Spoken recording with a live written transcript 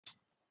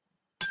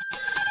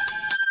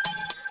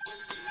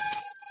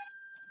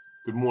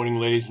Good morning,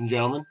 ladies and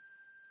gentlemen,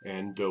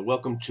 and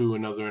welcome to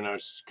another in our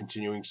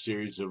continuing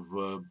series of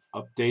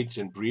updates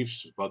and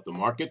briefs about the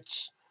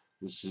markets.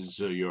 This is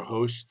your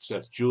host,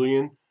 Seth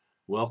Julian,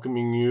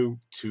 welcoming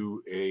you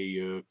to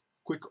a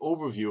quick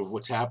overview of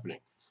what's happening.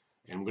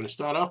 And I'm going to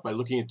start off by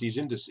looking at these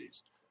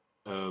indices.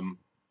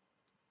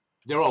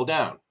 They're all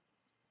down,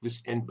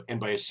 and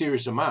by a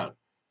serious amount.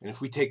 And if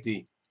we take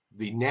the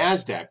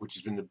NASDAQ, which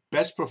has been the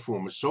best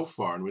performer so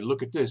far, and we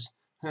look at this,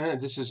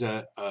 this is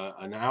an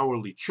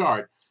hourly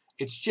chart.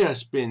 It's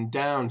just been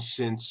down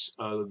since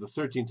the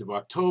 13th of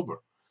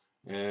October.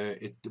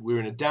 We're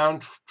in a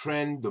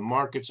downtrend. The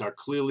markets are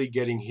clearly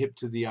getting hip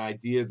to the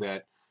idea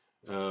that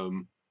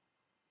the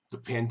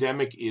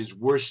pandemic is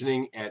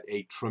worsening at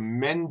a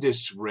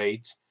tremendous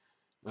rate.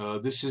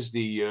 This is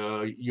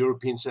the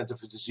European Center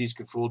for Disease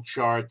Control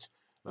chart.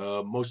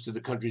 Most of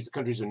the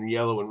countries in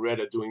yellow and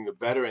red are doing the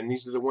better, and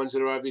these are the ones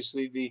that are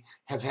obviously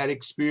have had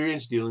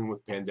experience dealing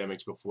with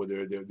pandemics before.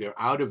 They're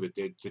out of it.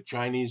 The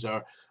Chinese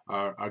are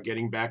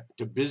getting back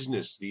to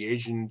business. The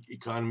Asian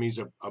economies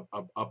are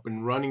up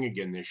and running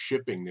again. They're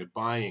shipping. They're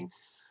buying.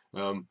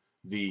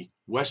 The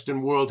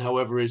Western world,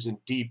 however, is in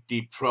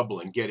deep trouble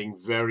and getting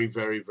very,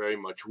 very, very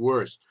much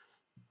worse.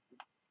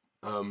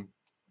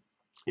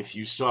 If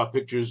you saw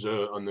pictures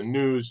on the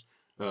news,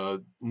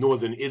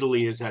 northern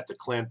Italy has had to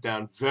clamp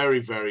down very,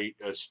 very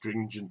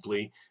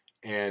stringently,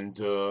 and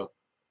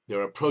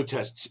there are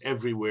protests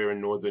everywhere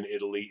in northern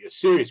Italy,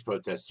 serious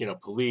protests,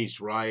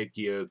 police, riot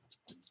gear,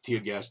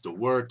 tear gas, the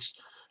works.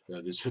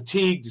 There's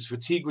fatigue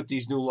with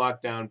these new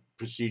lockdown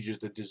procedures.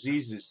 The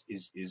disease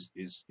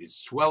is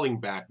swelling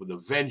back with a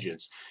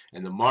vengeance,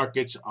 and the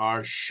markets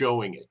are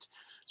showing it.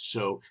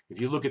 So if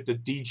you look at the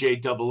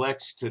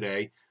DJXX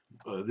today,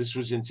 this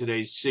was in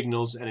today's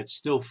signals, and it's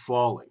still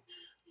falling.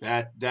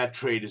 That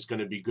trade is going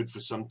to be good for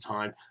some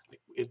time.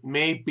 It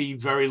may be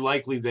very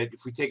likely that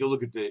if we take a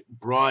look at the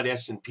broad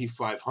S&P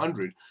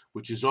 500,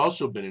 which has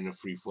also been in a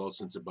free fall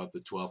since about the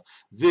 12th,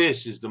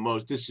 this is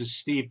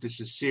steep, this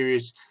is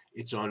serious,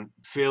 it's on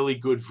fairly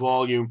good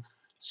volume.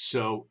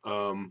 So,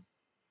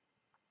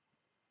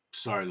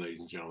 sorry,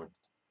 ladies and gentlemen.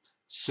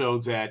 So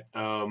that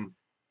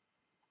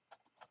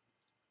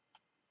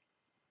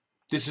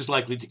this is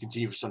likely to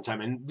continue for some time.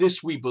 And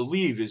this, we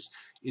believe, is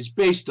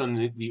based on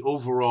the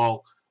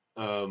overall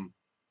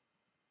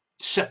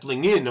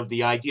settling in of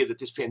the idea that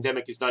this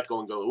pandemic is not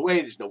going to go away.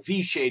 There's no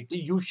V-shape,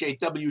 U-shape,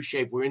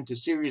 W-shape. We're into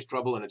serious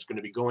trouble, and it's going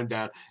to be going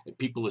down, and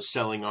people are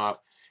selling off.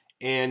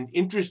 And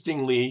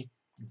interestingly,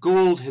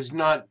 gold has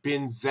not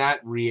been that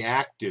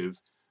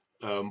reactive,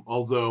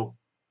 although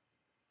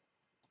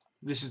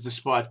this is the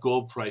spot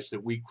gold price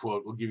that we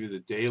quote. We'll give you the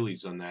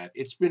dailies on that.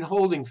 It's been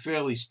holding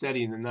fairly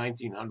steady in the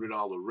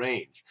 $1,900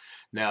 range.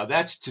 Now,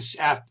 that's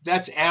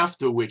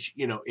after which,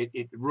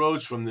 it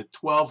rose from the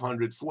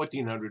 $1,200,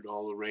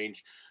 $1,400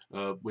 range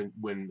when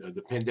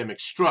the pandemic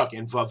struck,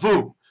 and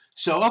vavoom.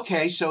 So,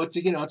 okay, so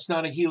it's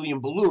not a helium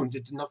balloon.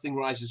 Nothing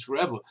rises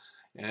forever.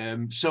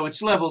 So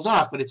it's leveled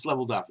off, but it's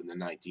leveled off in the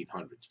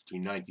 1900s,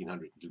 between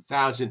 1900 and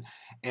 2000.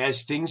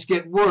 As things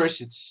get worse,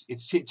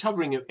 it's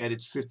hovering at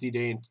its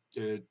 50-day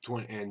and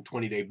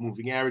 20-day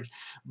moving average,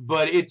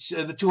 but it's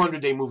the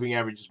 200-day moving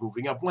average is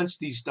moving up. Once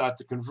these start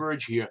to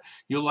converge here,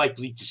 you're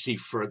likely to see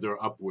further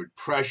upward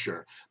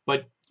pressure.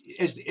 But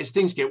as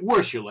things get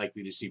worse, you're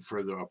likely to see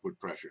further upward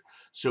pressure.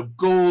 So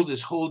gold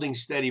is holding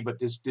steady, but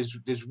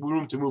there's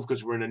room to move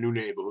because we're in a new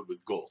neighborhood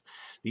with gold.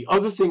 The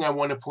other thing I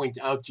want to point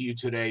out to you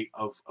today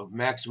of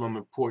maximum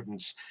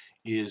importance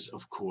is,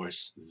 of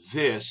course,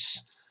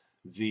 this.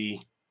 This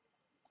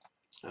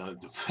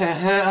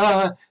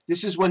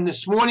is when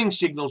this morning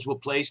signals were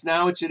placed.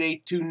 Now it's at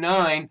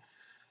 829.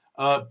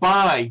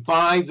 Buy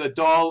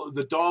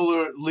the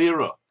dollar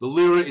lira. The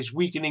lira is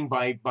weakening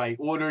by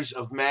orders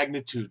of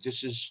magnitude.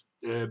 This is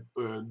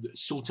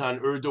Sultan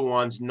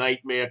Erdogan's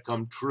nightmare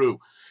come true.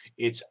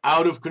 It's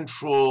out of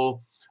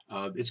control.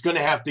 It's going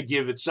to have to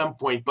give at some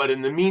point, but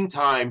in the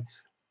meantime,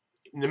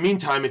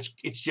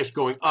 it's just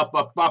going up.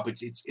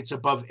 It's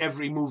above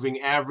every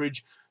moving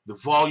average. The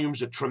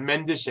volumes are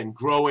tremendous and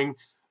growing.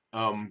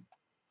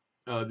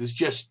 There's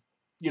just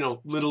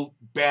little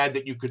bad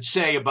that you could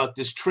say about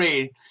this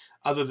trade,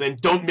 other than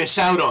don't miss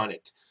out on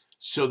it.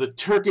 So the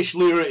Turkish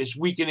lira is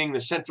weakening. The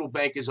central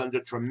bank is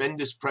under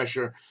tremendous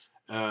pressure.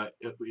 At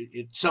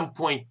some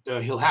point,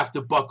 he'll have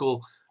to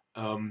buckle,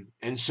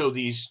 and so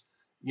these,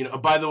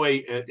 by the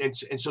way, and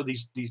so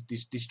these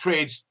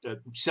trades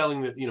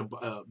selling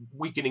the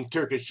weakening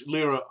Turkish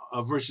lira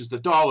versus the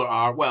dollar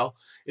are, well,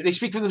 they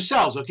speak for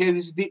themselves. Okay,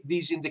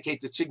 these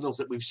indicate the signals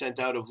that we've sent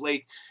out of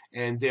late,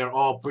 and they're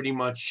all pretty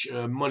much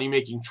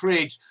money-making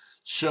trades.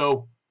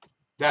 So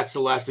that's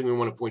the last thing we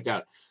want to point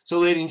out. So,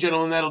 ladies and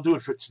gentlemen, that'll do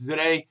it for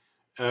today.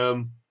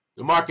 The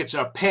markets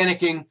are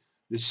panicking.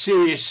 There's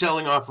serious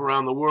selling off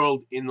around the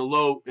world in the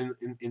low,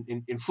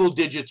 in full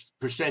digits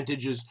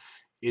percentages.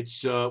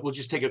 It's we'll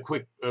just take a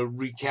quick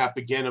recap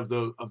again of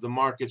the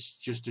markets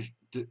just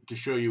to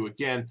show you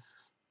again.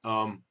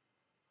 The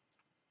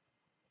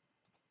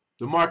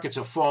markets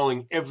are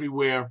falling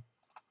everywhere.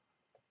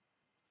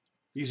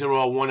 These are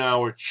all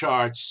 1-hour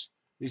charts.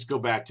 These go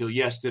back till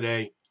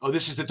yesterday. Oh,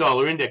 this is the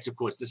dollar index, of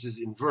course. This is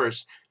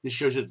inverse. This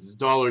shows that the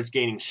dollar is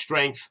gaining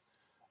strength.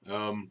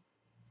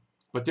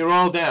 But they're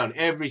all down,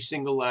 every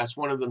single last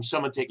one of them.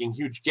 Some are taking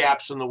huge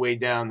gaps on the way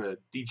down. The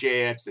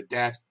DJX, the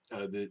DAX,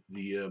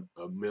 the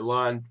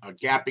Milan are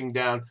gapping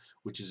down,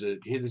 which is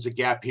there's a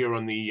gap here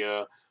on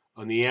the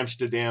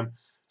Amsterdam.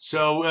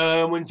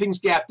 So when things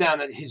gap down,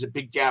 that is a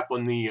big gap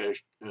on the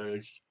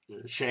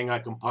Shanghai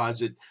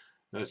Composite.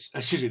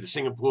 Excuse me, the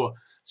Singapore.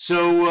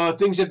 So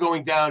things are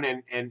going down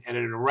and at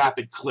a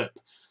rapid clip.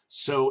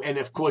 So, and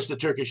of course, the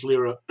Turkish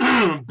lira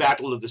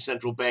battle of the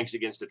central banks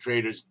against the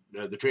traders.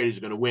 The traders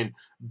are going to win.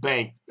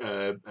 Bank,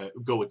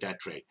 go with that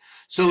trade.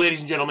 So,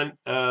 ladies and gentlemen,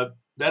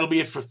 that'll be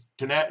it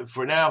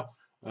for now.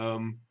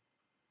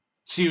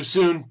 See you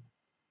soon.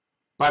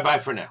 Bye-bye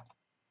for now.